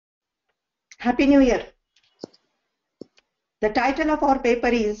Happy New Year. The title of our paper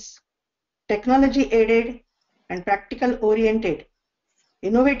is Technology Aided and Practical Oriented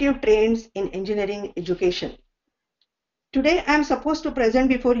Innovative Trends in Engineering Education. Today I am supposed to present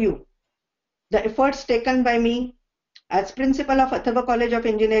before you the efforts taken by me as Principal of Atharva College of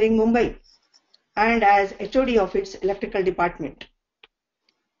Engineering, Mumbai, and as HOD of its Electrical Department.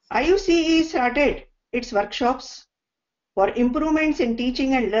 IUCEE started its workshops for improvements in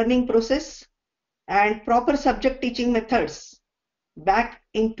teaching and learning process and proper subject teaching methods back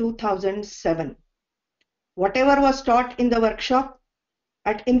in 2007. Whatever was taught in the workshop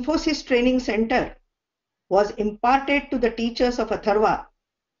at Infosys Training Center was imparted to the teachers of Atharva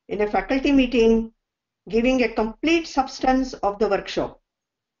in a faculty meeting, giving a complete substance of the workshop.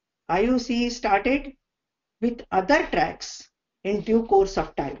 IUCEE started with other tracks in due course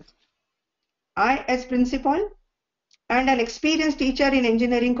of time. I, as principal and an experienced teacher in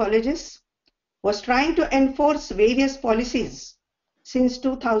engineering colleges, was trying to enforce various policies since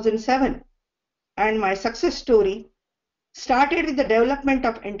 2007, and my success story started with the development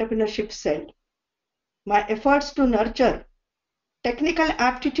of entrepreneurship cell. My efforts to nurture technical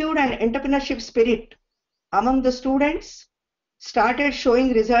aptitude and entrepreneurship spirit among the students started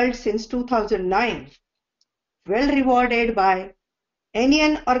showing results since 2009, well rewarded by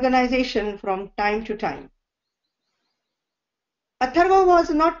any organization from time to time. Atharva was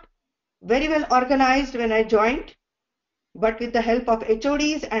not very well organized when I joined, but with the help of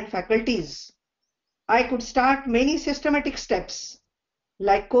HODs and faculties, I could start many systematic steps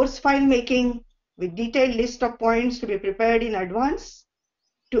like course file making with detailed list of points to be prepared in advance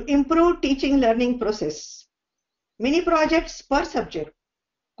to improve teaching learning process, mini projects per subject,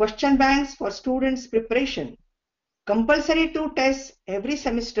 question banks for students' preparation, compulsory 2 tests every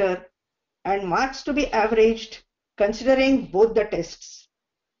semester, and marks to be averaged considering both the tests,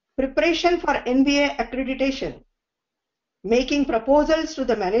 preparation for NBA accreditation, making proposals to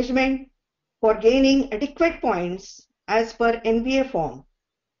the management for gaining adequate points as per NBA form,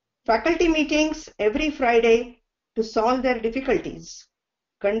 faculty meetings every Friday to solve their difficulties,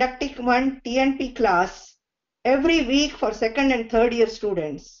 conducting one T&P class every week for second and third year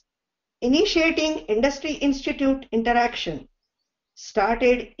students, initiating industry institute interaction,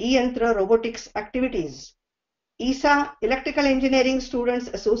 started E-Yantra robotics activities, ISA Electrical Engineering Students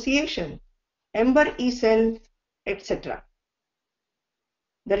Association, Ember E-Cell, etc.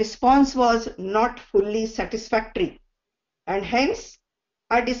 The response was not fully satisfactory, and hence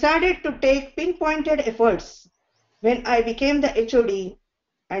I decided to take pinpointed efforts when I became the HOD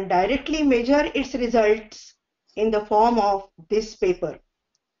and directly measure its results in the form of this paper.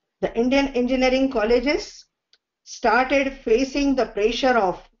 The Indian engineering colleges started facing the pressure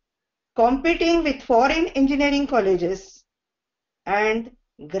of competing with foreign engineering colleges and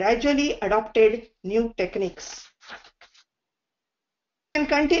gradually adopted new techniques. I can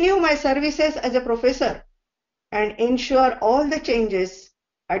continue my services as a professor and ensure all the changes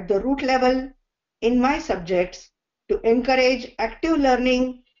at the root level in my subjects to encourage active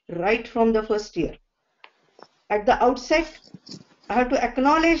learning right from the first year. At the outset, I have to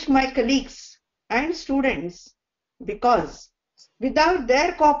acknowledge my colleagues and students because without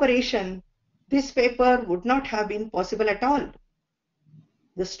their cooperation, this paper would not have been possible at all.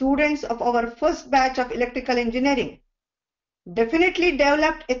 The students of our first batch of electrical engineering definitely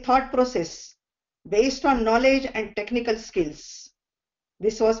developed a thought process based on knowledge and technical skills.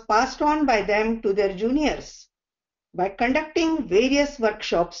 This was passed on by them to their juniors by conducting various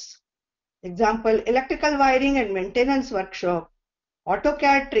workshops, example electrical wiring and maintenance workshop,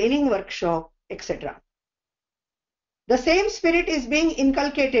 AutoCAD training workshop, etc. The same spirit is being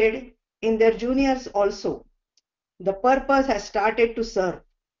inculcated in their juniors also. The purpose has started to serve.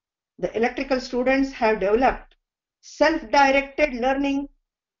 The electrical students have developed self-directed learning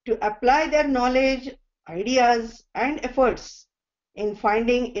to apply their knowledge, ideas, and efforts in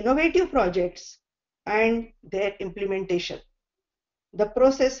finding innovative projects and their implementation. The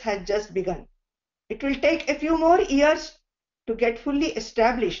process has just begun. It will take a few more years to get fully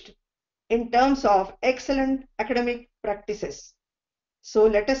established in terms of excellent academic practices. So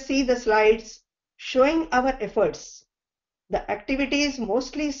let us see the slides showing our efforts. The activities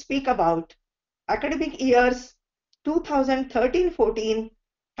mostly speak about academic years 2013-14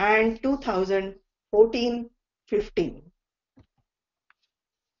 and 2014-15.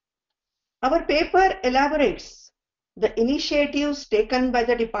 Our paper elaborates the initiatives taken by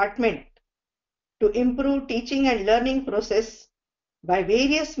the department to improve teaching and learning process by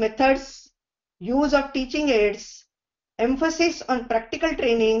various methods, use of teaching aids, emphasis on practical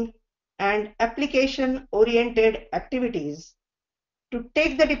training, and application-oriented activities to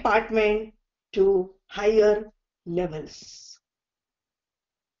take the department to higher levels.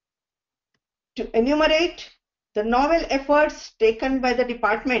 To enumerate the novel efforts taken by the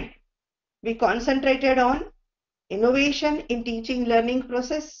department, we concentrated on innovation in teaching learning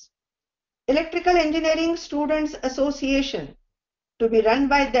process, Electrical Engineering Students Association to be run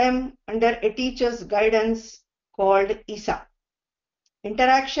by them under a teacher's guidance called IUCEE.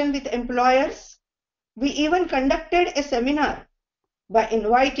 Interaction with employers. We even conducted a seminar by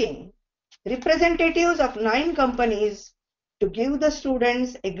inviting representatives of 9 companies to give the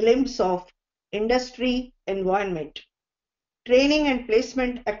students a glimpse of industry environment. Training and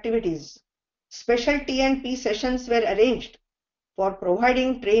placement activities. Special T&P sessions were arranged for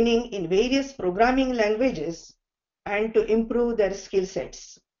providing training in various programming languages and to improve their skill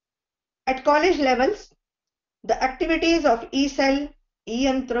sets. At college levels, the activities of ECEL,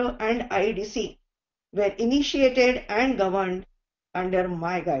 EYantra and IDC were initiated and governed under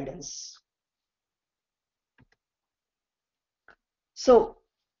my guidance. So,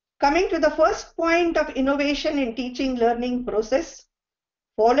 coming to the first point of innovation in teaching learning process,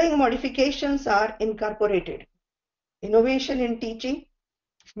 following modifications are incorporated. Innovation in teaching,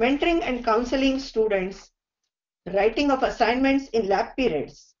 mentoring and counseling students, writing of assignments in lab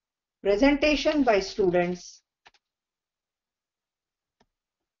periods, presentation by students.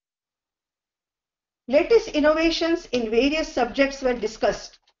 Latest innovations in various subjects were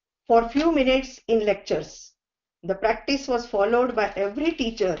discussed for few minutes in lectures. The practice was followed by every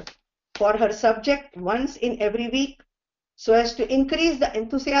teacher for her subject once in every week so as to increase the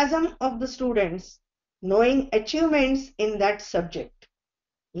enthusiasm of the students knowing achievements in that subject.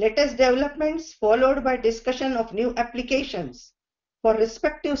 Latest developments followed by discussion of new applications for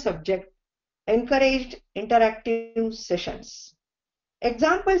respective subject encouraged interactive sessions.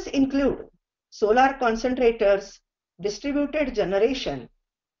 Examples include solar concentrators, distributed generation,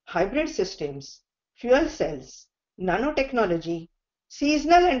 hybrid systems, fuel cells, nanotechnology,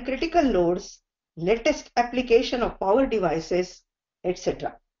 seasonal and critical loads, latest application of power devices,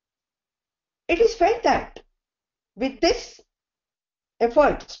 etc. It is felt that with this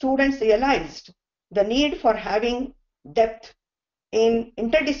effort, students realized the need for having depth in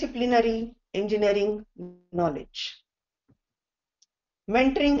interdisciplinary engineering knowledge.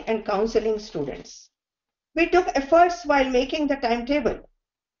 Mentoring and counseling students. We took efforts while making the timetable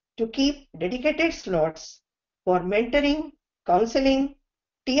to keep dedicated slots for mentoring, counseling,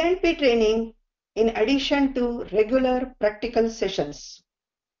 T&P training in addition to regular practical sessions.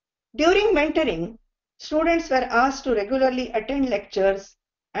 During mentoring, students were asked to regularly attend lectures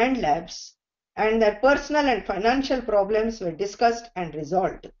and labs, and their personal and financial problems were discussed and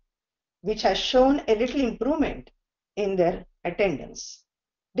resolved, which has shown a little improvement in their attendance.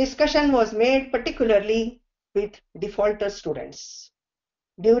 Discussion was made particularly with defaulter students.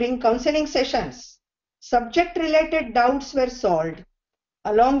 During counseling sessions, subject-related doubts were solved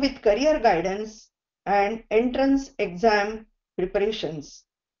along with career guidance and entrance exam preparations,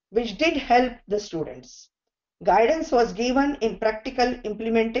 which did help the students. Guidance was given in practical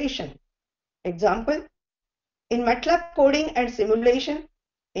implementation. Example, in MATLAB coding and simulation,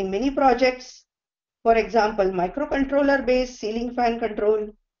 in many projects, for example, microcontroller-based ceiling fan control,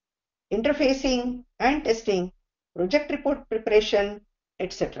 interfacing and testing, project report preparation,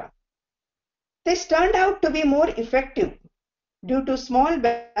 etc. This turned out to be more effective due to small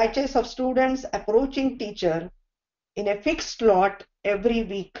batches of students approaching teacher in a fixed slot every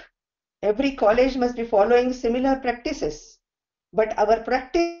week. Every college must be following similar practices, but our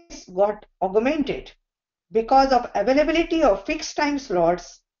practice got augmented because of availability of fixed time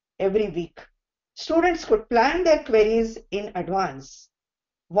slots every week. Students could plan their queries in advance.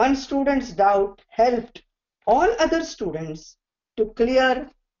 One student's doubt helped all other students to clear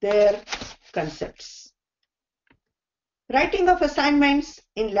their concepts. Writing of assignments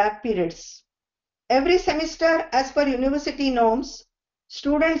in lab periods. Every semester, as per university norms,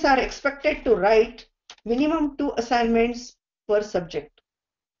 students are expected to write minimum 2 assignments per subject.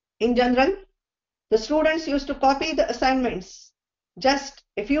 In general, the students used to copy the assignments just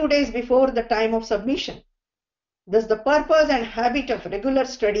a few days before the time of submission. Thus, the purpose and habit of regular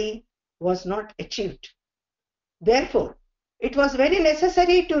study was not achieved. Therefore, it was very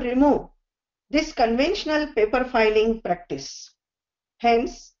necessary to remove this conventional paper filing practice.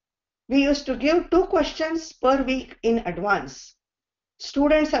 Hence, we used to give 2 questions per week in advance.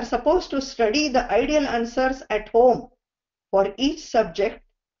 Students are supposed to study the ideal answers at home for each subject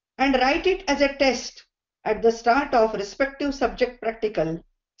and write it as a test at the start of respective subject practical,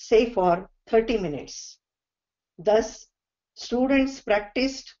 say for 30 minutes. Thus, students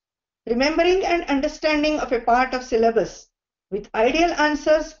practiced remembering and understanding of a part of syllabus with ideal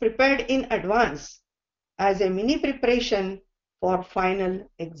answers prepared in advance as a mini preparation for final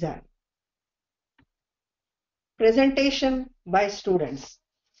exam. Presentation by students.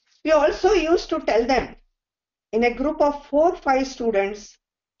 We also used to tell them in a group of 4-5 students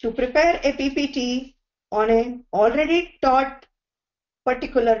to prepare a PPT on an already taught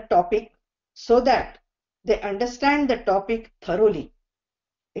particular topic so that they understand the topic thoroughly.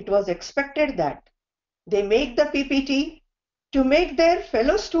 It was expected that they make the PPT to make their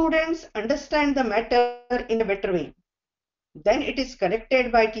fellow students understand the matter in a better way. Then it is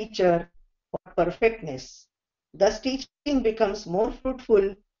corrected by teacher for perfectness. Thus teaching becomes more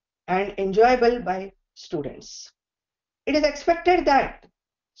fruitful and enjoyable by students. It is expected that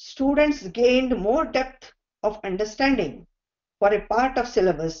students gained more depth of understanding for a part of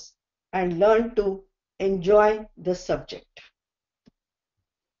syllabus and learned to enjoy the subject.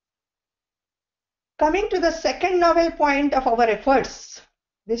 Coming to the second novel point of our efforts,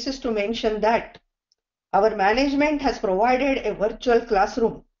 this is to mention that our management has provided a virtual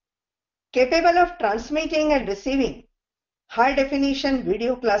classroom capable of transmitting and receiving high-definition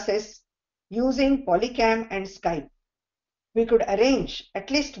video classes using Polycam and Skype. We could arrange at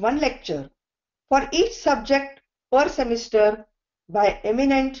least one lecture for each subject per semester by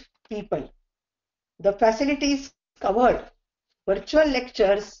eminent people. The facilities covered virtual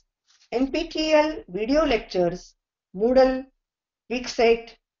lectures, NPTEL video lectures, Moodle,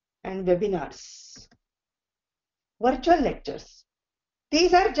 WICSET, and webinars. Virtual lectures.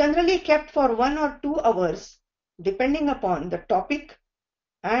 These are generally kept for 1 or 2 hours depending upon the topic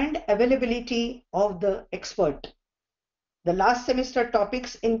and availability of the expert. The last semester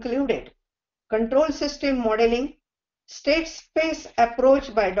topics included Control System Modeling, State Space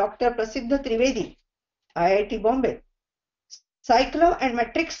Approach by Dr. Prasiddha Trivedi, IIT Bombay, Cyclo and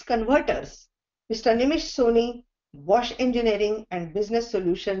Matrix Converters, Mr. Nimish Soni, Bosch Engineering and Business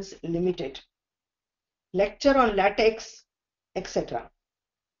Solutions Limited, lecture on latex, etc.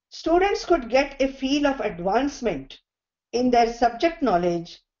 Students could get a feel of advancement in their subject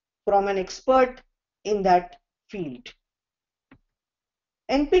knowledge from an expert in that field.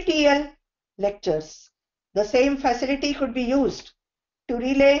 NPTEL lectures. The same facility could be used to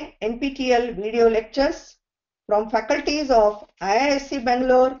relay NPTEL video lectures from faculties of IISc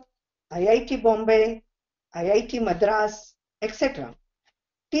Bangalore, IIT Bombay, IIT Madras, etc.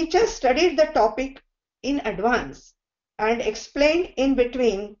 Teachers studied the topic in advance and explained in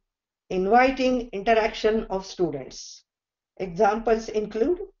between, inviting interaction of students. Examples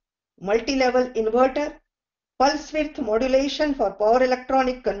include multi-level inverter, pulse width modulation for power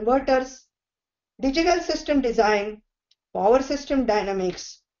electronic converters, digital system design, power system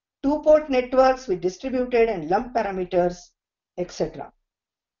dynamics, two-port networks with distributed and lump parameters, etc.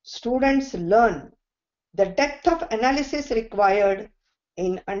 Students learn the depth of analysis required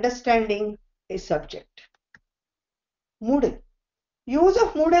in understanding a subject. Moodle. Use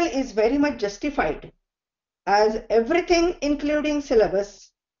of Moodle is very much justified as everything including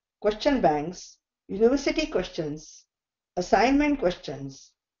syllabus, question banks, university questions, assignment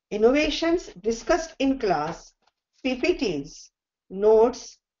questions, innovations discussed in class, PPTs,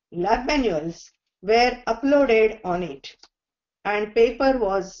 notes, lab manuals were uploaded on it, and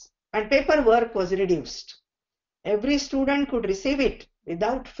paperwork was reduced. Every student could receive it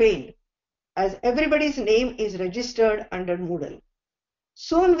without fail, as everybody's name is registered under Moodle.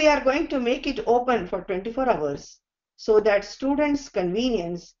 Soon we are going to make it open for 24 hours so that students'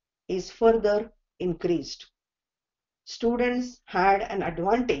 convenience is further increased. Students had an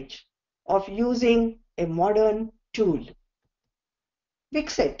advantage of using a modern tool.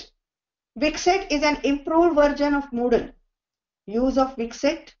 WICSET. WICSET is an improved version of Moodle. Use of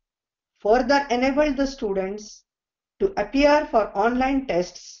WICSET further enabled the students to appear for online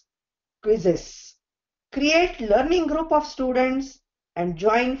tests, quizzes, create learning group of students and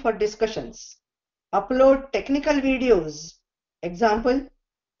join for discussions, upload technical videos, example,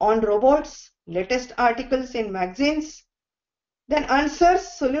 on robots, latest articles in magazines, then answer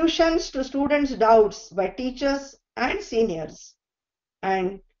solutions to students' doubts by teachers and seniors,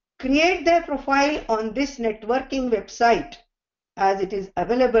 and create their profile on this networking website as it is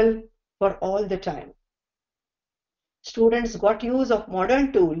available for all the time. Students got use of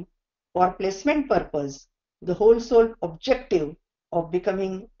modern tool for placement purpose, the whole sole objective of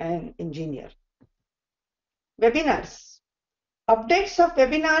becoming an engineer. Webinars. Updates of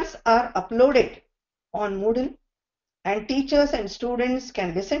webinars are uploaded on Moodle and teachers and students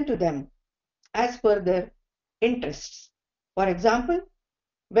can listen to them as per their interests. For example,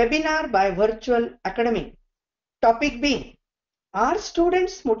 webinar by Virtual Academy. Topic being, are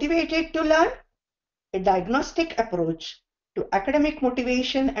students motivated to learn? A diagnostic approach to academic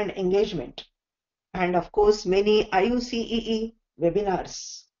motivation and engagement, and of course many IUCEE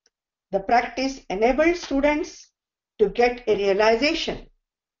webinars. The practice enabled students to get a realization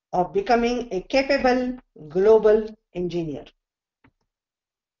of becoming a capable global engineer.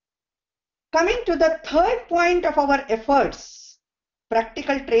 Coming to the third point of our efforts,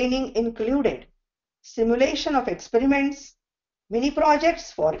 practical training included simulation of experiments, mini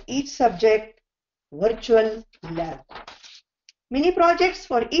projects for each subject, virtual lab. Mini projects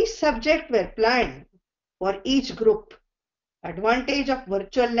for each subject were planned for each group. Advantage of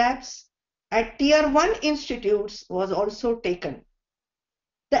virtual labs at Tier 1 institutes was also taken.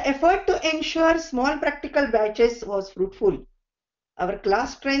 The effort to ensure small practical batches was fruitful. Our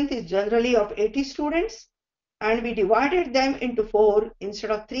class strength is generally of 80 students, and we divided them into 4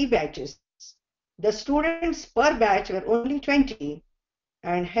 instead of 3 batches. The students per batch were only 20,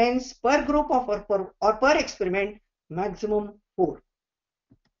 and hence per group or per experiment maximum 4.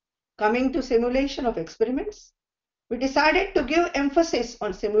 Coming to simulation of experiments, we decided to give emphasis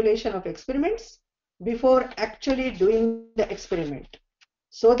on simulation of experiments before actually doing the experiment,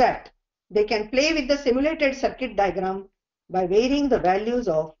 so that they can play with the simulated circuit diagram by varying the values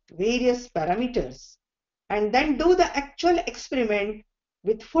of various parameters and then do the actual experiment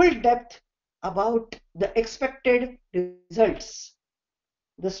with full depth about the expected results.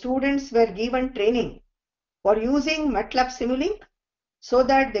 The students were given training for using MATLAB Simulink so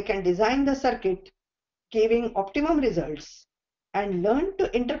that they can design the circuit giving optimum results and learn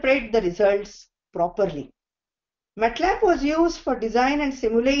to interpret the results properly. MATLAB was used for design and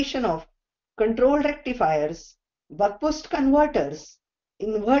simulation of control rectifiers, buck-boost converters,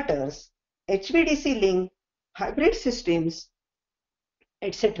 inverters, HVDC link, hybrid systems,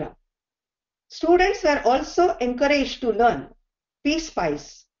 etc. Students were also encouraged to learn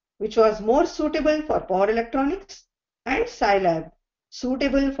PSpice, which was more suitable for power electronics, and Scilab,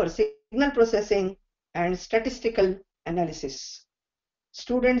 suitable for signal processing and statistical analysis.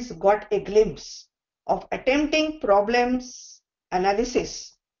 Students got a glimpse of attempting problems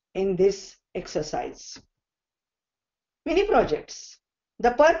analysis in this exercise. Mini projects.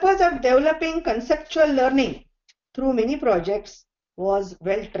 The purpose of developing conceptual learning through mini projects was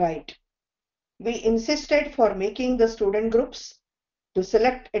well tried. We insisted for making the student groups to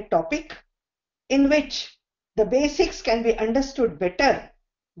select a topic in which the basics can be understood better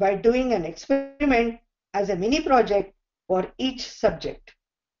by doing an experiment as a mini project for each subject.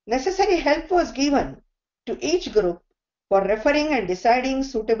 Necessary help was given to each group for referring and deciding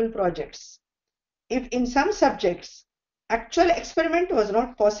suitable projects. If in some subjects actual experiment was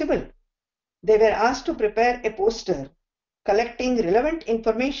not possible, they were asked to prepare a poster collecting relevant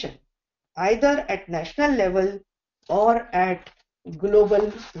information either at national level or at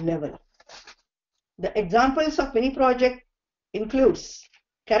global level. The examples of mini project includes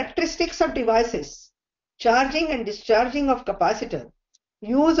characteristics of devices, charging and discharging of capacitor,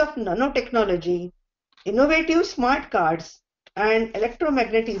 use of nanotechnology, innovative smart cards, and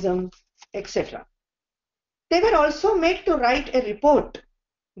electromagnetism, etc. They were also made to write a report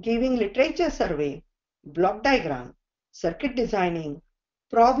giving literature survey, block diagram, circuit designing,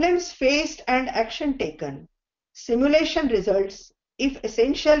 problems faced and action taken, simulation results if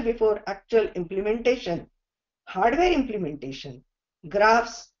essential before actual implementation, hardware implementation,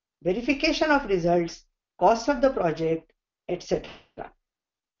 graphs, verification of results, cost of the project, etc.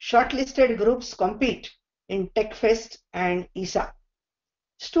 Shortlisted groups compete in TechFest and ISA.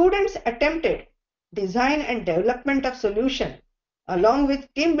 Students attempted design and development of solution along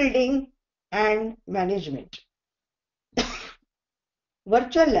with team building and management.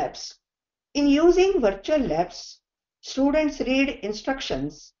 Virtual labs. In using virtual labs, students read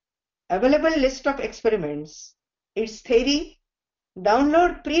instructions, available list of experiments, its theory,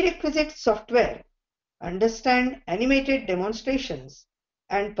 download prerequisite software, understand animated demonstrations,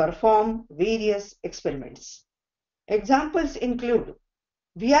 and perform various experiments. Examples include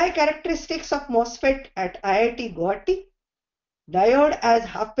VI characteristics of MOSFET at IIT Guwahati, diode as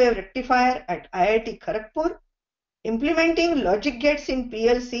half-wave rectifier at IIT Kharagpur, implementing logic gates in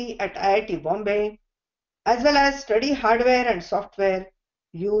PLC at IIT Bombay, as well as study hardware and software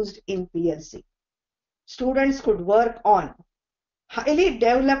used in PLC. Students could work on highly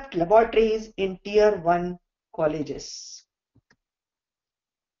developed laboratories in Tier 1 colleges.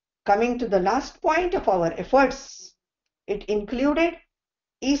 Coming to the last point of our efforts, it included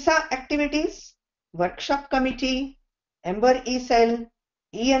ESA activities, workshop committee, Ember eCell,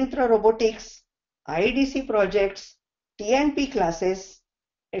 eYantra robotics, IEDC projects, TNP classes,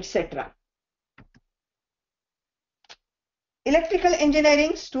 etc. Electrical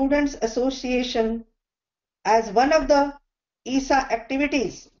Engineering Students Association, as one of the ISA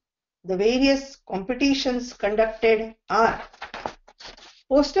activities, the various competitions conducted are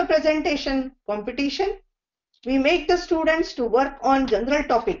poster presentation competition. We make the students to work on general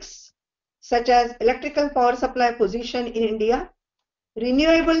topics such as electrical power supply position in India,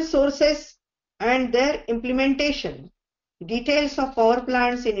 renewable sources and their implementation, details of power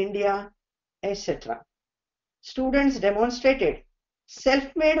plants in India, etc. Students demonstrated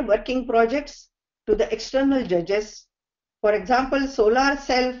self-made working projects to the external judges. For example, solar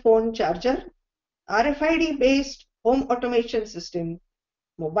cell phone charger, RFID-based home automation system,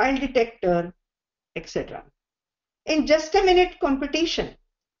 mobile detector, etc. In just a minute competition,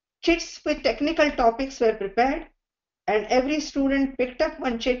 chits with technical topics were prepared and every student picked up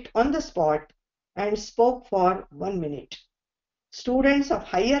one chit on the spot and spoke for 1 minute. Students of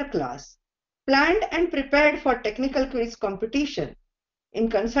higher class planned and prepared for technical quiz competition in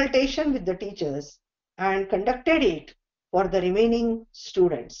consultation with the teachers and conducted it for the remaining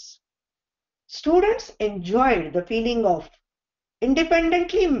students. Students enjoyed the feeling of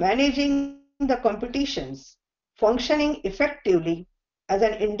independently managing the competitions, functioning effectively as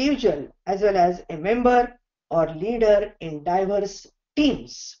an individual as well as a member or leader in diverse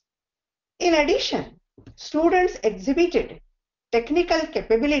teams. In addition, students exhibited technical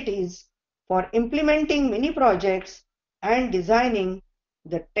capabilities for implementing mini projects and designing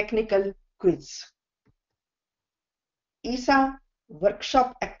the technical quiz. ISA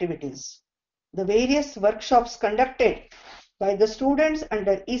workshop activities. The various workshops conducted by the students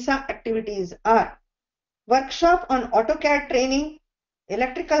under ISA activities are workshop on AutoCAD training,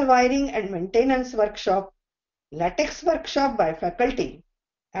 electrical wiring and maintenance workshop, latex workshop by faculty,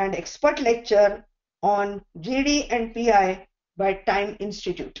 and expert lecture on GD and PI by Time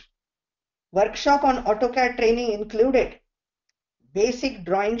Institute. Workshop on AutoCAD training included basic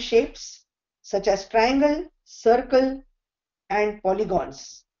drawing shapes such as triangle, circle, and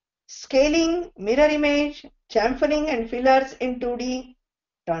polygons, scaling, mirror image, chamfering and fillers in 2D,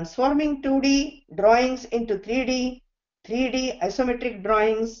 transforming 2D drawings into 3D, 3D isometric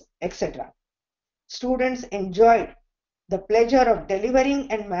drawings, etc. Students enjoyed the pleasure of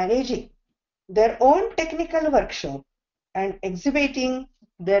delivering and managing their own technical workshop and exhibiting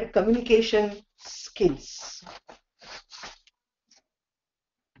their communication skills.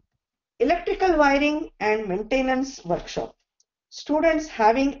 Electrical wiring and maintenance workshop. Students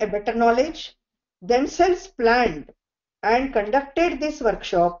having a better knowledge themselves planned and conducted this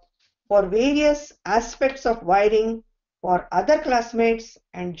workshop for various aspects of wiring for other classmates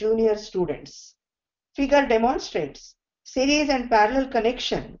and junior students. Figure demonstrates series and parallel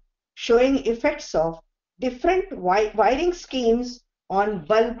connection showing effects of different wiring schemes on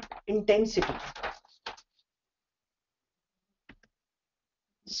bulb intensity.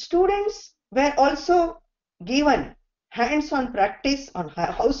 Students were also given hands-on practice on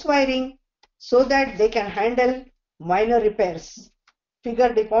house wiring so that they can handle minor repairs.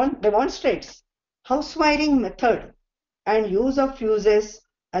 Figure demonstrates house wiring method and use of fuses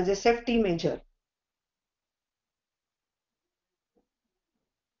as a safety measure.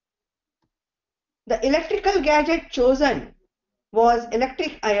 The electrical gadget chosen was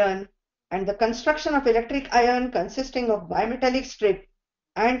electric iron, and the construction of electric iron consisting of bimetallic strip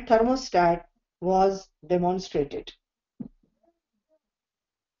and thermostat was demonstrated.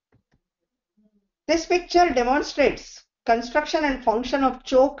 This picture demonstrates construction and function of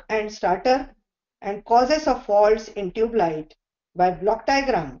choke and starter and causes of faults in tube light by block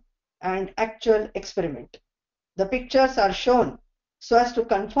diagram and actual experiment. The pictures are shown so as to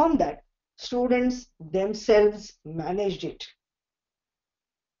confirm that students themselves managed it.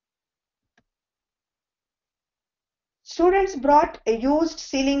 Students brought a used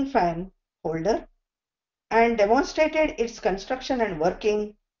ceiling fan holder and demonstrated its construction and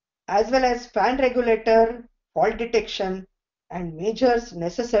working, as well as fan regulator, fault detection, and measures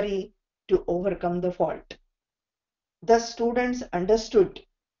necessary to overcome the fault. Thus, students understood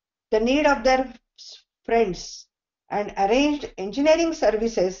the need of their friends and arranged engineering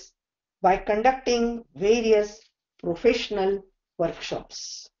services by conducting various professional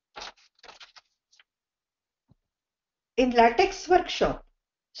workshops. In latex workshop,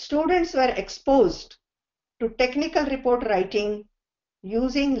 students were exposed to technical report writing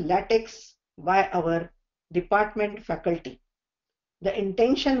using latex by our department faculty. The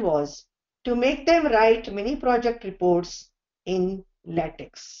intention was to make them write mini project reports in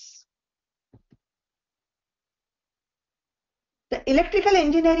latex. The electrical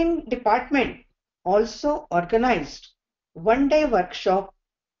engineering department also organized one-day workshop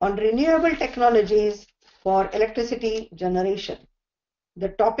on renewable technologies for electricity generation. The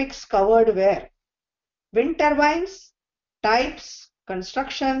topics covered were wind turbines, types,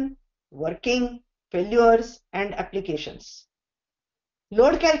 construction, working, failures, and applications.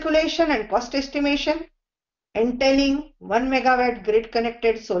 Load calculation and cost estimation, entailing 1 megawatt grid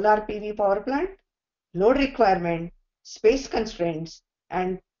connected solar PV power plant, load requirement, space constraints,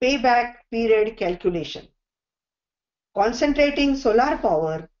 and payback period calculation. Concentrating solar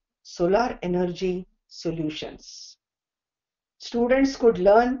power, solar energy solutions. Students could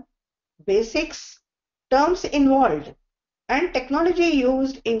learn basics, terms involved, and technology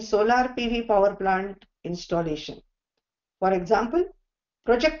used in solar PV power plant installation. For example,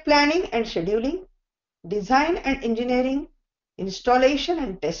 project planning and scheduling, design and engineering, installation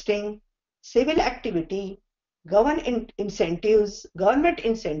and testing, civil activity, government incentives,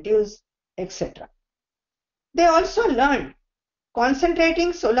 etc. They also learned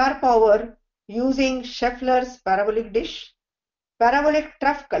concentrating solar power using Scheffler's parabolic dish, parabolic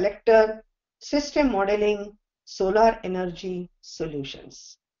trough collector, system modeling, solar energy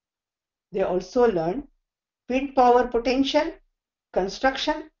solutions. They also learned wind power potential,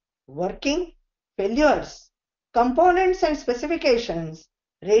 construction, working, failures, components and specifications,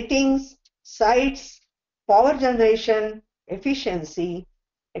 ratings, sites, power generation, efficiency,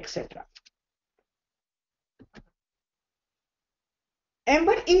 etc.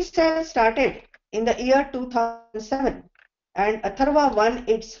 Ember E-Cell started in the year 2007 and Atharva won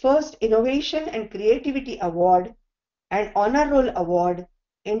its first Innovation and Creativity Award and Honor Roll Award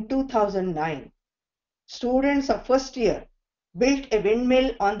in 2009. Students of first year built a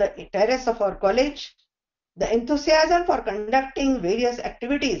windmill on the terrace of our college. The enthusiasm for conducting various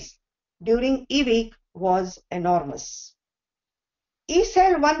activities during E-Week was enormous.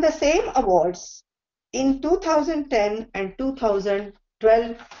 E-Cell won the same awards in 2010 and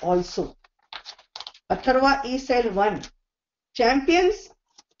 2012 also. Atharva E-Cell won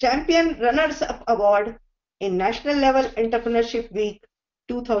Champion Runners-Up Award in National Level Entrepreneurship Week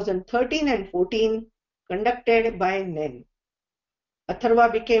 2013 and 14 conducted by NEN.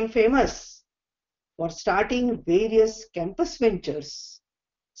 Atharva became famous for starting various campus ventures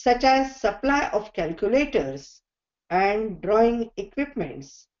such as supply of calculators and drawing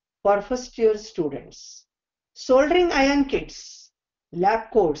equipments for first year students, soldering iron kits,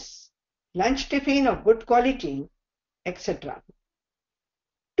 lab coats, lunch tiffin of good quality, etc.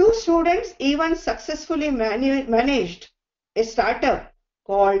 Two students even successfully managed a startup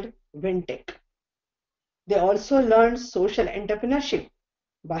called Wintech. They also learned social entrepreneurship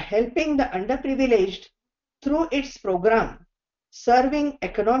by helping the underprivileged through its program, serving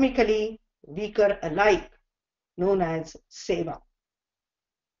economically weaker alike, known as Seva.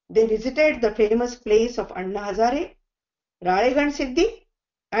 They visited the famous place of Anna Hazare, Ralegan Siddhi,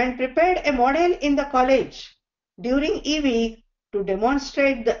 and prepared a model in the college during E-Week to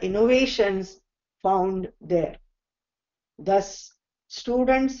demonstrate the innovations found there. Thus,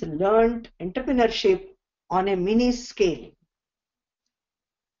 students learned entrepreneurship on a mini scale.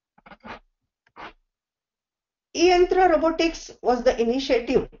 E-Yantra Robotics was the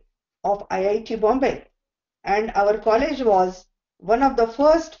initiative of IIT Bombay, and our college was one of the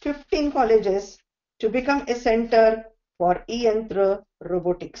first 15 colleges to become a center for E-Yantra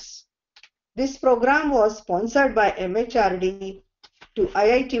Robotics. This program was sponsored by MHRD to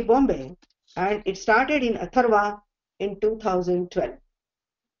IIT Bombay, and it started in Atharva in 2012.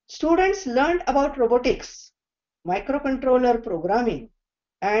 Students learned about robotics, microcontroller programming,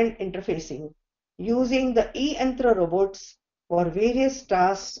 and interfacing using the E-Yantra robots for various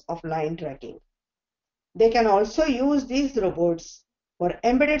tasks of line tracking. They can also use these robots for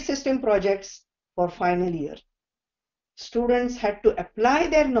embedded system projects for final year. Students had to apply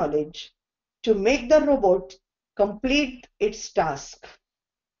their knowledge to make the robot complete its task.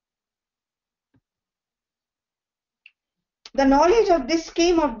 The knowledge of this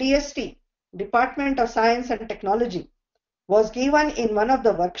scheme of DST, Department of Science and Technology, was given in one of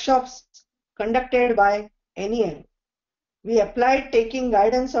the workshops conducted by NEN. We applied taking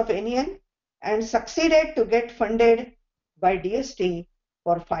guidance of NEN and succeeded to get funded by DST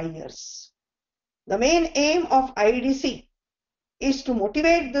for 5 years. The main aim of IDC is to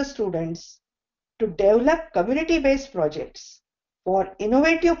motivate the students to develop community-based projects for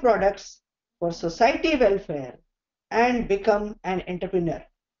innovative products for society welfare and become an entrepreneur.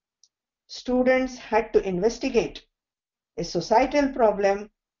 Students had to investigate a societal problem,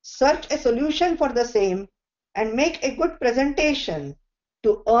 search a solution for the same, and make a good presentation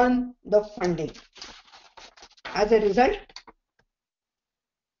to earn the funding. As a result,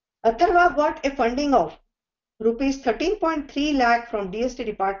 Atharva got a funding of rupees 13.3 lakh from DST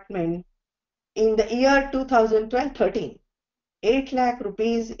department in the year 2012-13, 8 lakh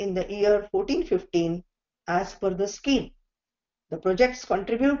rupees in the year 14-15 as per the scheme. The projects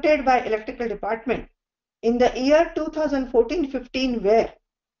contributed by electrical department in the year 2014-15 were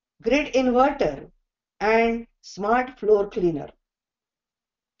grid inverter and smart floor cleaner.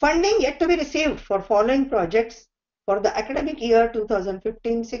 Funding yet to be received for following projects for the academic year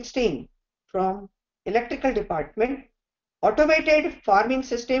 2015-16 from electrical department: automated farming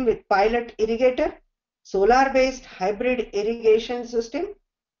system with pilot irrigator, solar-based hybrid irrigation system,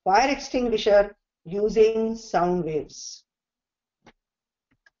 fire extinguisher using sound waves.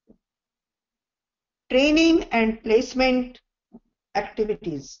 Training and placement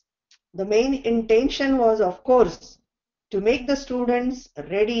activities. The main intention was, of course, to make the students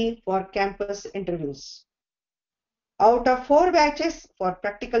ready for campus interviews. Out of 4 batches for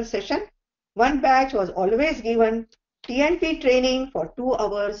practical session, 1 batch was always given TNP training for 2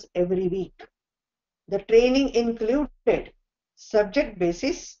 hours every week. The training included subject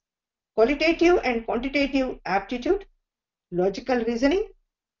basis, qualitative and quantitative aptitude, logical reasoning,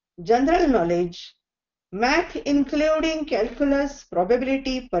 general knowledge, math including calculus,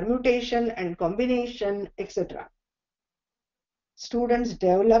 probability, permutation and combination, etc. Students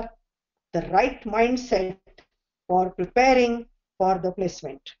develop the right mindset for preparing for the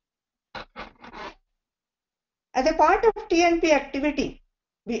placement. As a part of TNP activity,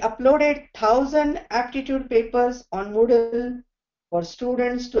 we uploaded 1,000 aptitude papers on Moodle for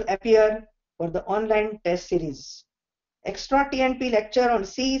students to appear for the online test series. Extra TNP lecture on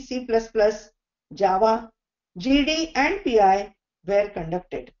C, C++, Java, GD and PI were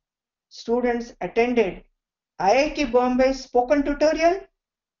conducted. Students attended IIT Bombay spoken tutorial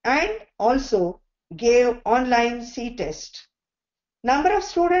and also gave online C test. Number of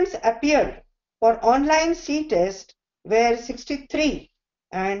students appeared for online C test were 63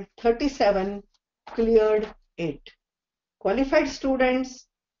 and 37 cleared it. Qualified students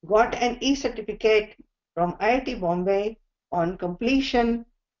got an e-certificate from IIT Bombay on completion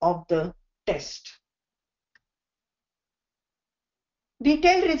of the test.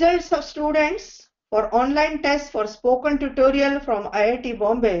 Detailed results of students for online test for spoken tutorial from IIT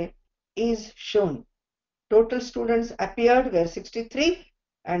Bombay is shown. Total students appeared were 63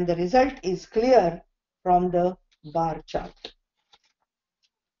 and the result is clear from the bar chart.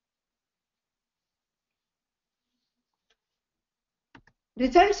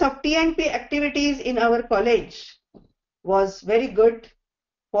 Results of TNP activities in our college was very good.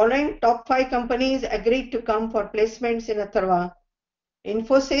 Following top 5 companies agreed to come for placements in Atharva: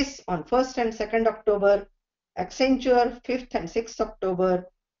 Infosys on 1st and 2nd October, Accenture 5th and 6th October,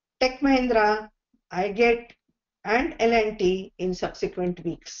 Tech Mahindra, iGet and L&T in subsequent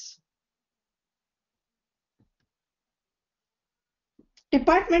weeks.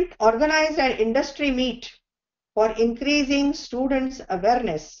 Department organized an industry meet for increasing students'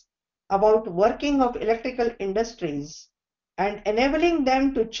 awareness about working of electrical industries and enabling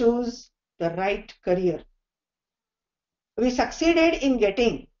them to choose the right career. We succeeded in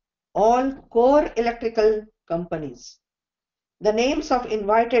getting all core electrical companies. The names of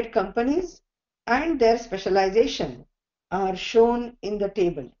invited companies and their specialization are shown in the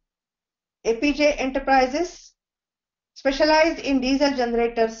table. APJ Enterprises specialized in diesel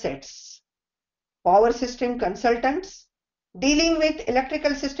generator sets. Power System Consultants dealing with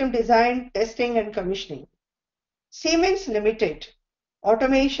electrical system design, testing and commissioning. Siemens Limited,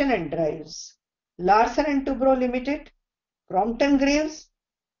 automation and drives. Larsen and Toubro Limited, Crompton Greaves.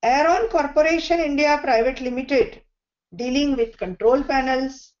 Aeron Corporation India Private Limited, dealing with control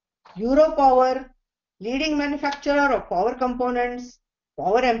panels. Europower, leading manufacturer of power components,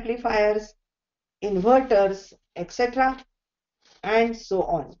 power amplifiers, inverters, etc. and so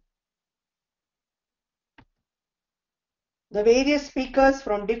on. The various speakers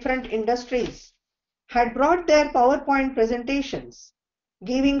from different industries had brought their PowerPoint presentations,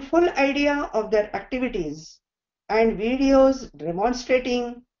 giving full idea of their activities and videos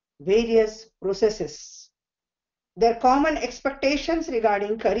demonstrating various processes. Their common expectations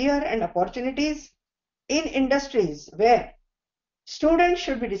regarding career and opportunities in industries where students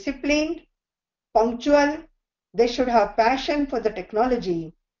should be disciplined, punctual, they should have passion for the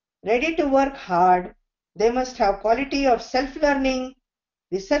technology, ready to work hard, they must have quality of self-learning,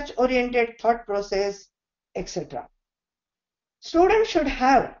 research-oriented thought process, etc. Students should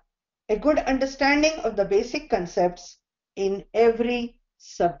have a good understanding of the basic concepts in every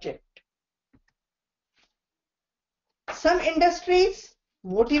subject. Some industries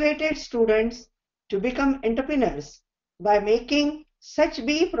motivated students to become entrepreneurs by making such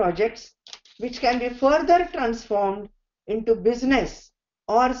B projects which can be further transformed into business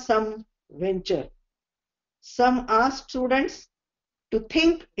or some venture. Some asked students to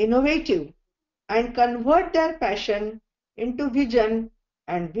think innovative and convert their passion into vision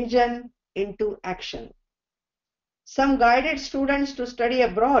and vision into action. Some guided students to study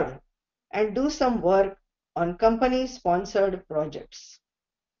abroad and do some work on company-sponsored projects.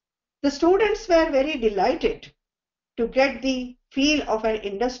 The students were very delighted to get the feel of an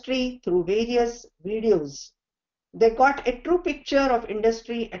industry through various videos. They got a true picture of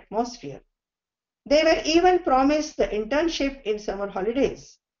industry atmosphere. They were even promised the internship in summer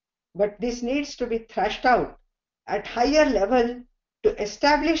holidays, but this needs to be thrashed out at higher level to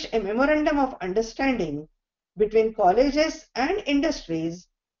establish a memorandum of understanding between colleges and industries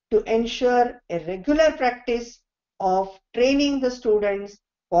to ensure a regular practice of training the students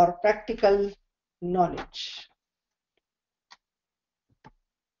for practical knowledge.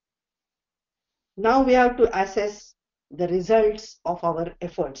 Now we have to assess the results of our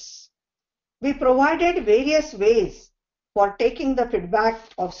efforts. We provided various ways for taking the feedback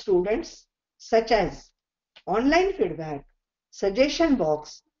of students, such as online feedback, suggestion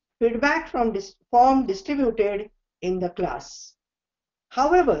box, feedback from form distributed in the class.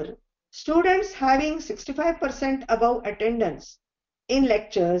 However, students having 65% above attendance in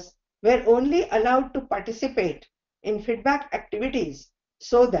lectures were only allowed to participate in feedback activities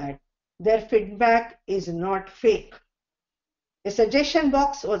so that their feedback is not fake. A suggestion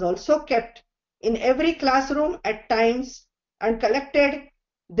box was also kept in every classroom at times and collected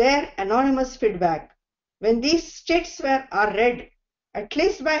their anonymous feedback. When these chits are read, at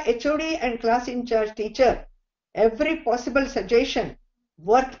least by HOD and class in charge teacher, every possible suggestion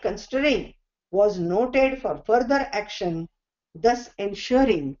worth considering was noted for further action, thus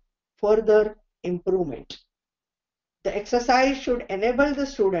ensuring further improvement. The exercise should enable the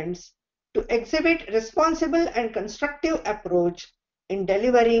students to exhibit responsible and constructive approach in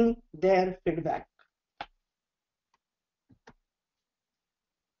delivering their feedback.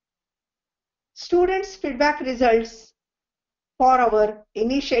 Students' feedback results for our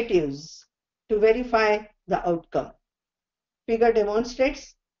initiatives to verify the outcome. Figure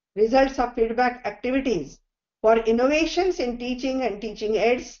demonstrates results of feedback activities for innovations in teaching and teaching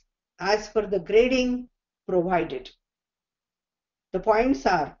aids as per the grading provided. The points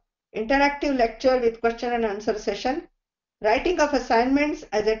are interactive lecture with question and answer session, writing of assignments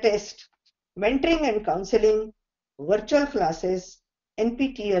as a test, mentoring and counseling, virtual classes,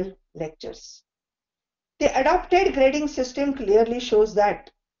 NPTEL lectures. The adopted grading system clearly shows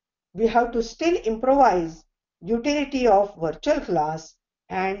that we have to still improvise utility of virtual class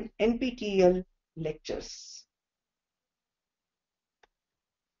and NPTEL lectures.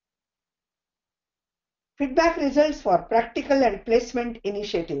 Feedback results for practical and placement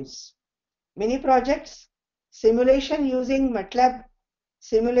initiatives. Mini projects, simulation using MATLAB,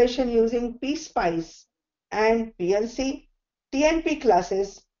 simulation using PSpice and PLC, TNP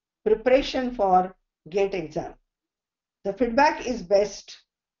classes, preparation for GATE exam. The feedback is best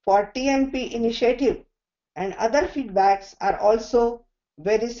for TNP initiative and other feedbacks are also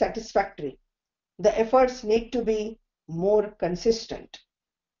very satisfactory. The efforts need to be more consistent.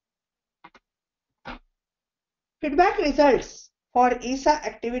 Feedback results for ESA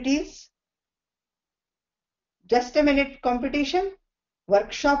activities: just a minute competition,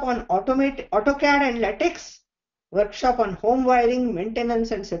 workshop on AutoCAD and LaTeX, workshop on home wiring, maintenance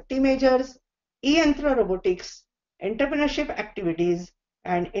and safety measures, e-yantra robotics, entrepreneurship activities,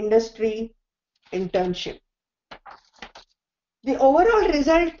 and industry internship. The overall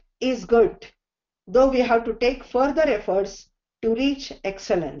result is good, though we have to take further efforts to reach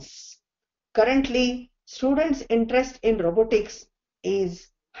excellence. Currently, students' interest in robotics is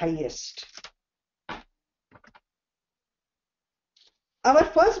highest. Our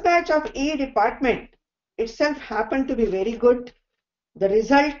first batch of E department itself happened to be very good. The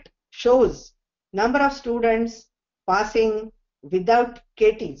result shows number of students passing without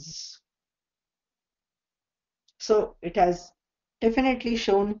KTs. So it has definitely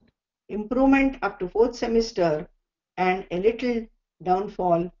shown improvement up to 4th semester and a little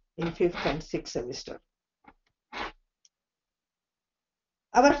downfall in 5th and 6th semester.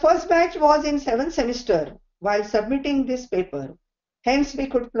 Our first batch was in 7th semester while submitting this paper. Hence, we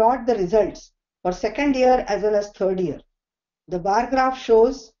could plot the results for second year as well as third year. The bar graph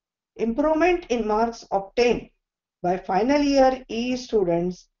shows improvement in marks obtained by final year EE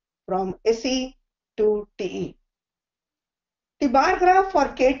students from SE to TE. The bar graph for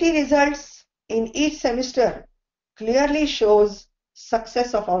KT results in each semester clearly shows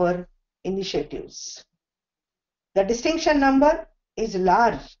success of our initiatives. The distinction number is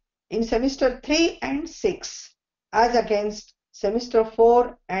large in semester 3 and 6 as against semester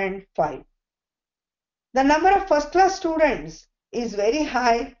 4 and 5. The number of first class students is very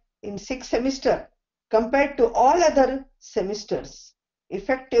high in 6th semester compared to all other semesters.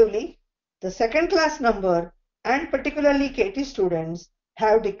 Effectively, the second class number and particularly KT students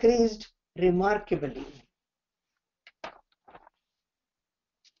have decreased remarkably.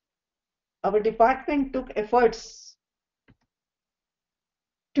 Our department took efforts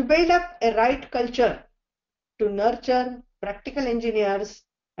to build up a right culture to nurture practical engineers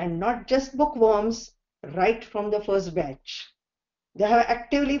and not just bookworms right from the first batch. They have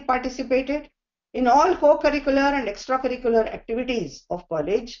actively participated in all co-curricular and extracurricular activities of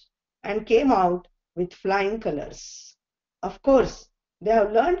college and came out with flying colors. Of course, they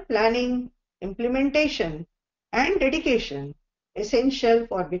have learned planning, implementation, and dedication essential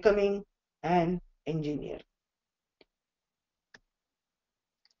for becoming an engineer.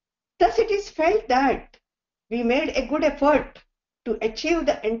 Thus, it is felt that we made a good effort to achieve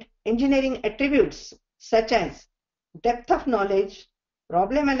the engineering attributes such as depth of knowledge,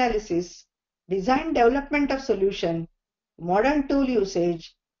 problem analysis, design development of solution, modern tool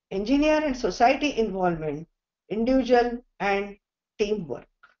usage, engineer and society involvement, individual and teamwork.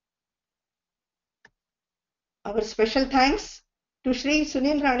 Our special thanks to Shri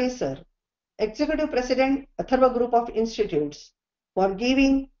Sunil Rani sir, Executive President, Atharva Group of Institutes, for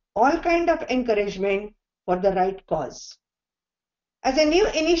giving all kind of encouragement for the right cause. As a new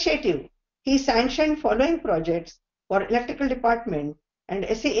initiative, he sanctioned following projects for electrical department and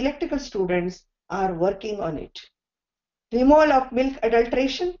SE electrical students are working on it. Removal of milk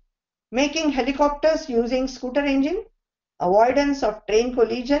adulteration, making helicopters using scooter engine, avoidance of train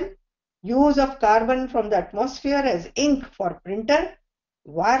collision, use of carbon from the atmosphere as ink for printer,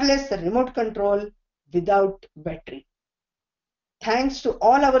 wireless remote control without battery. Thanks to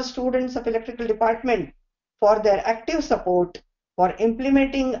all our students of electrical department for their active support for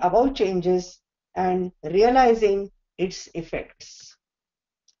implementing above changes and realizing its effects.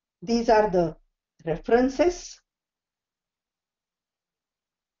 These are the references.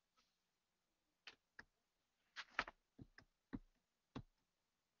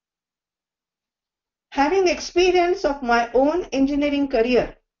 Having experience of my own engineering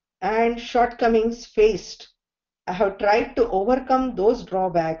career and shortcomings faced, I have tried to overcome those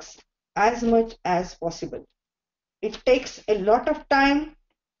drawbacks as much as possible. It takes a lot of time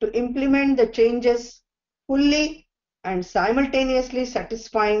to implement the changes fully and simultaneously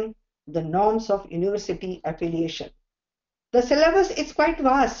satisfying the norms of university affiliation. The syllabus is quite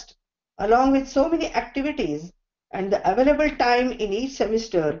vast, along with so many activities, and the available time in each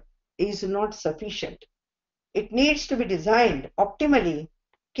semester is not sufficient. It needs to be designed optimally,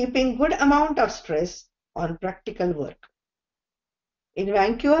 keeping good amount of stress on practical work. In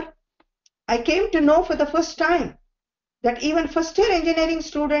Vancouver, I came to know for the first time that even first year engineering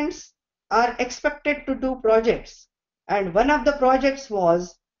students are expected to do projects, and one of the projects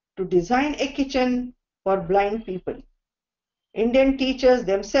was to design a kitchen for blind people. Indian teachers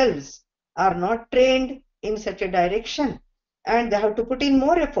themselves are not trained in such a direction, and they have to put in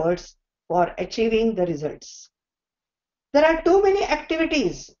more efforts for achieving the results. There are too many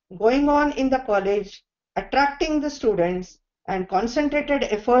activities going on in the college attracting the students, and concentrated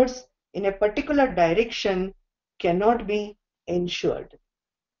efforts in a particular direction cannot be ensured.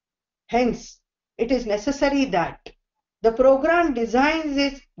 Hence, it is necessary that the program designed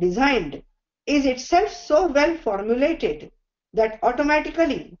is itself so well formulated that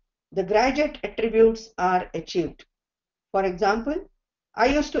automatically the graduate attributes are achieved. For example, I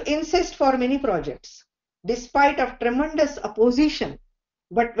used to insist for many projects despite of tremendous opposition,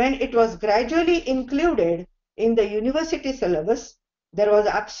 but when it was gradually included in the university syllabus, there was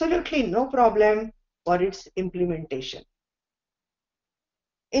absolutely no problem for its implementation.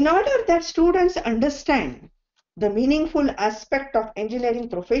 In order that students understand the meaningful aspect of engineering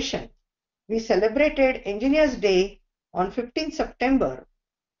profession, we celebrated Engineers Day on 15th September,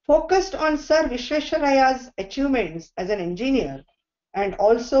 focused on Sir Visvesvaraya's achievements as an engineer and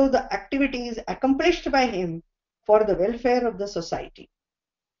also the activities accomplished by him for the welfare of the society.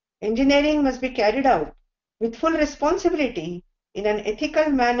 Engineering must be carried out with full responsibility in an ethical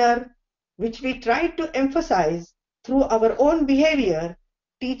manner, which we try to emphasize through our own behavior,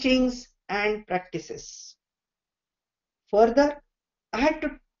 teachings, and practices. Further, I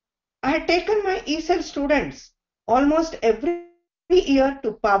had taken my ESL students almost every year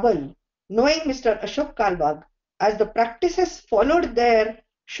to Pabal, knowing Mr. Ashok Kalbag, as the practices followed there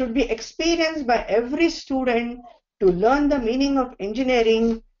should be experienced by every student to learn the meaning of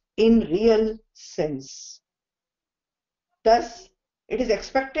engineering in real sense. Thus, it is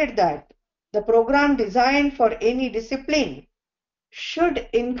expected that the program designed for any discipline should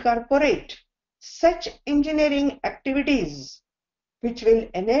incorporate such engineering activities which will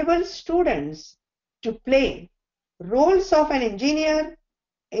enable students to play roles of an engineer,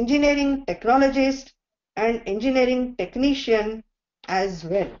 engineering technologist, and engineering technician as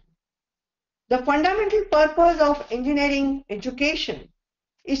well. The fundamental purpose of engineering education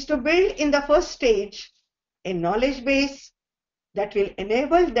is to build in the first stage a knowledge base that will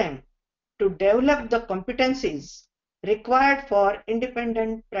enable them to develop the competencies required for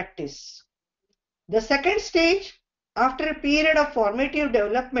independent practice. The second stage, after a period of formative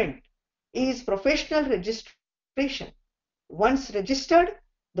development, is professional registration. Once registered,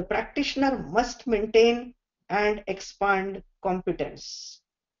 the practitioner must maintain and expand competence.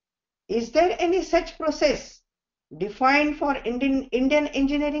 Is there any such process defined for Indian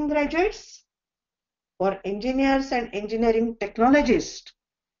engineering graduates? For engineers and engineering technologists,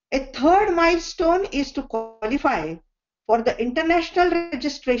 a third milestone is to qualify for the international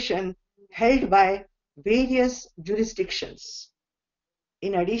registration held by various jurisdictions.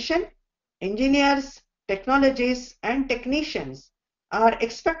 In addition, engineers, technologists, and technicians are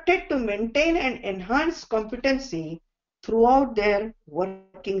expected to maintain and enhance competency throughout their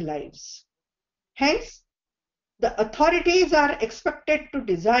working lives. Hence, the authorities are expected to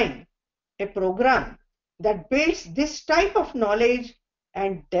design a program that builds this type of knowledge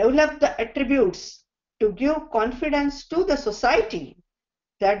and develop the attributes to give confidence to the society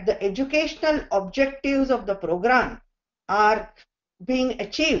that the educational objectives of the program are being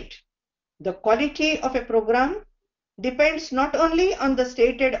achieved. The quality of a program depends not only on the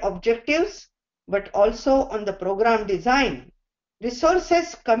stated objectives but also on the program design,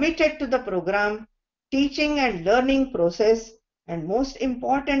 resources committed to the program, teaching and learning process, and most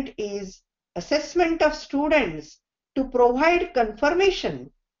important is assessment of students to provide confirmation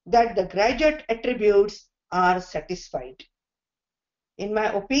that the graduate attributes are satisfied. In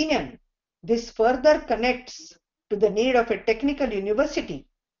my opinion, this further connects to the need of a technical university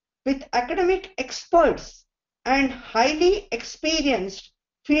with academic experts and highly experienced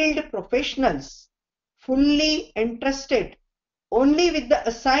field professionals fully entrusted only with the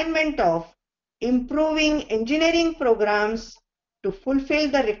assignment of improving engineering programs to fulfill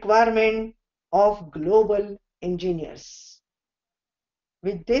the requirement of global engineers.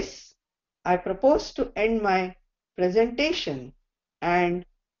 With this, I propose to end my presentation and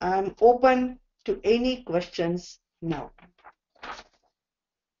I am open to any questions now.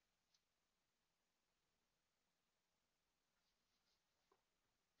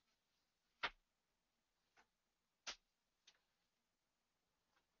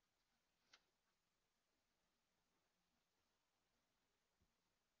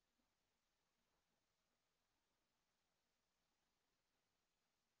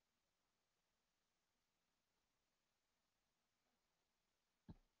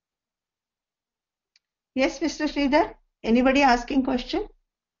 Yes, Mr. Sridhar, anybody asking question?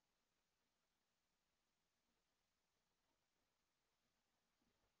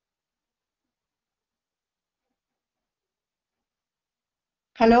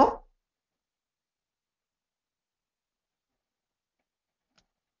 Hello?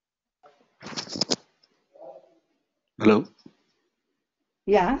 Hello.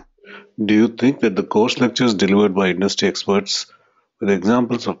 Yeah. Do you think that the course lectures delivered by industry experts with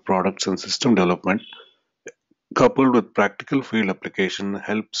examples of products and system development coupled with practical field application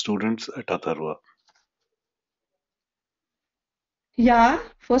help students at Atharva? Yeah,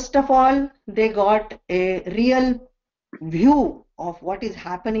 first of all, they got a real view of what is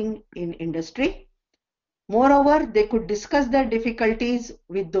happening in industry. Moreover, they could discuss their difficulties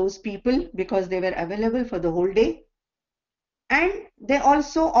with those people because they were available for the whole day. And they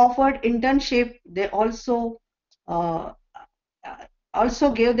also offered internship. They uh,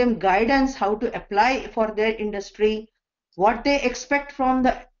 also gave them guidance how to apply for their industry, what they expect from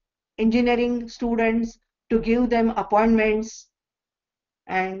the engineering students to give them appointments.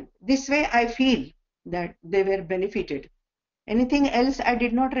 And this way I feel that they were benefited. Anything else I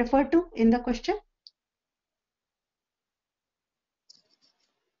did not refer to in the question?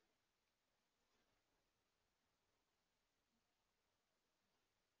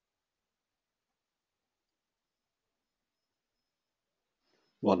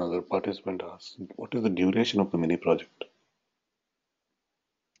 One other participant asked, what is the duration of the mini project?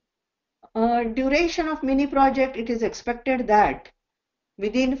 Duration of mini project, it is expected that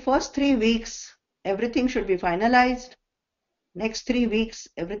within first 3 weeks, everything should be finalized. Next 3 weeks,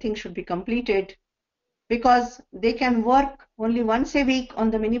 everything should be completed because they can work only once a week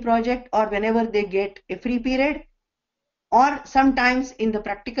on the mini project or whenever they get a free period or sometimes in the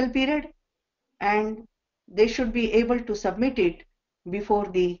practical period, and they should be able to submit it before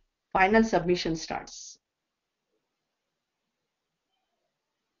the final submission starts.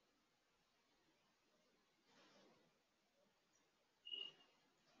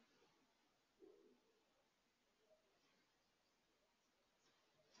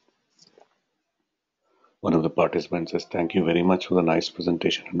 One of the participants says, "Thank you very much for the nice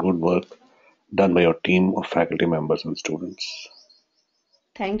presentation and good work done by your team of faculty members and students."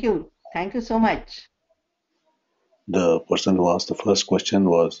 Thank you. Thank you so much. The person who asked the first question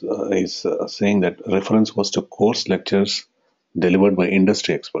was is saying that reference was to course lectures delivered by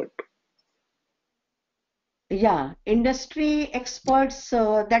industry expert. Yeah, industry experts,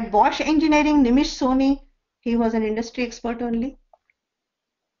 that Bosch Engineering, Nimish Soni, he was an industry expert only.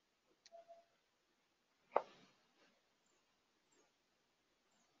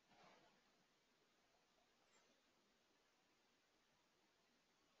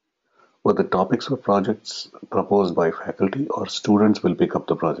 Were the topics for projects proposed by faculty or students will pick up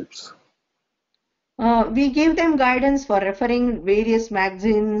the projects? We give them guidance for referring various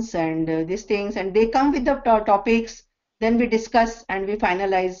magazines and these things, and they come with the topics. Then we discuss and we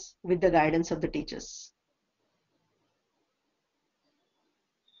finalize with the guidance of the teachers.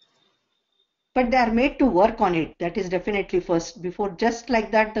 But they are made to work on it. That is definitely first. Before just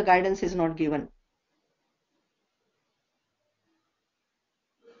like that, the guidance is not given.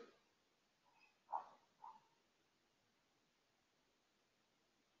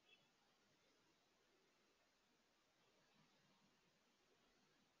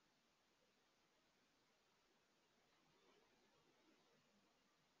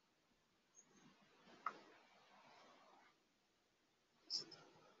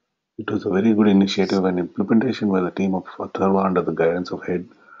 It was a very good initiative and implementation by the team of Atharva under the guidance of head.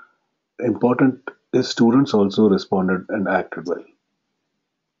 Important is students also responded and acted well.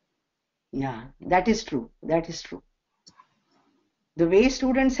 Yeah, that is true. That is true. The way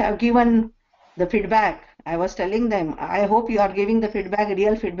students have given the feedback, I was telling them, I hope you are giving the feedback,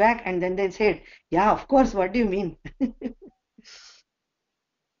 real feedback. And then they said, yeah, of course. What do you mean?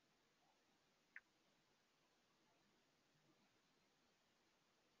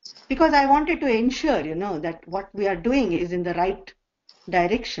 Because I wanted to ensure, that what we are doing is in the right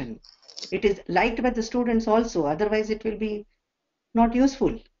direction. It is liked by the students also. Otherwise, it will be not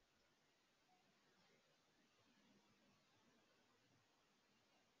useful.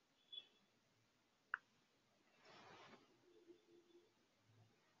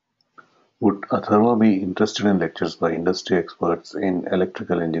 Would Atharva be interested in lectures by industry experts in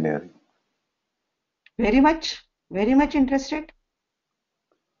electrical engineering? Very much interested.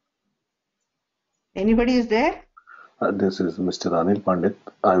 Anybody is there? This is Mr. Anil Pandit.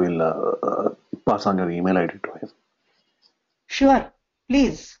 I will pass on your email ID to him. Sure,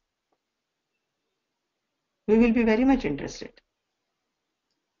 please. We will be very much interested.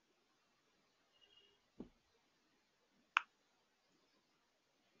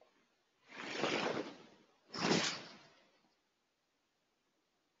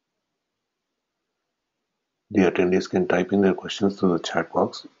 The attendees can type in their questions through the chat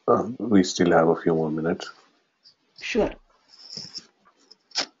box. We still have a few more minutes. Sure.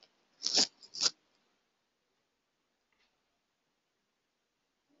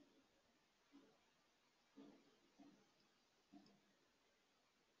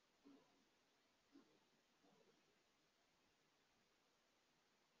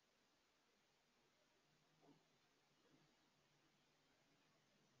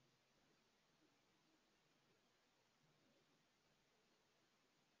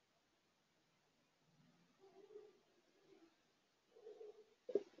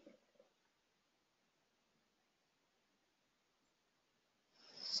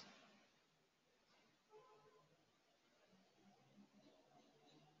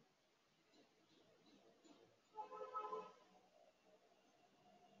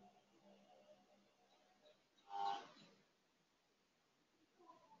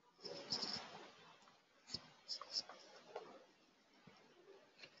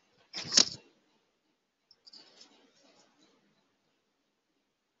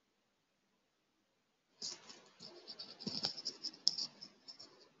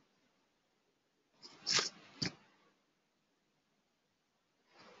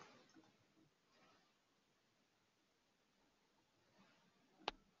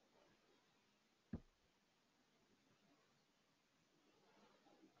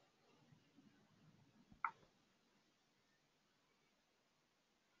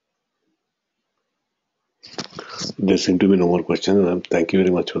 There seem to be no more questions. Thank you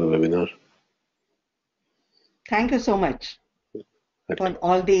very much for the webinar. Thank you so much Thank for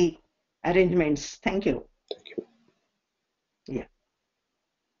all the arrangements. Thank you. you. Yeah.